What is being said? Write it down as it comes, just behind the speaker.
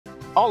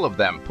All of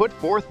them put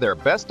forth their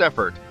best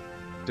effort,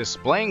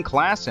 displaying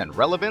class and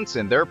relevance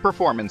in their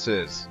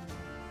performances.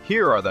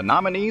 Here are the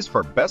nominees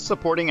for Best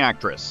Supporting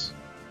Actress: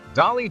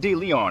 Dolly De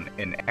Leon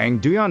in Ang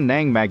Duyan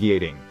Nang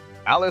Magiating,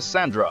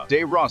 Alessandra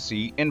de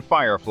Rossi in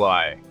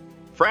Firefly,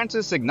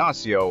 Francis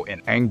Ignacio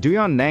in Ang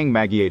Duyan Nang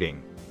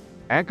Magiating,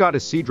 Agata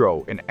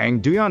Isidro in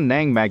Ang Duyan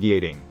Nang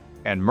Magiating,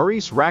 and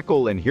Maurice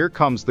Rackle in Here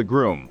Comes the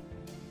Groom.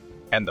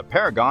 And the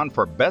Paragon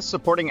for Best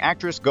Supporting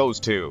Actress goes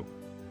to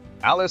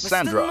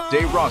Alessandra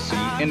de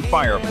Rossi in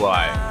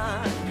Firefly.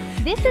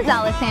 This is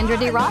Alessandra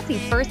de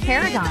Rossi's first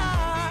Paragon.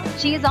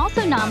 She is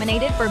also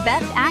nominated for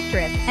Best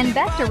Actress and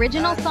Best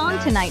Original Song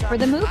tonight for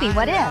the movie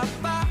What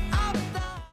If?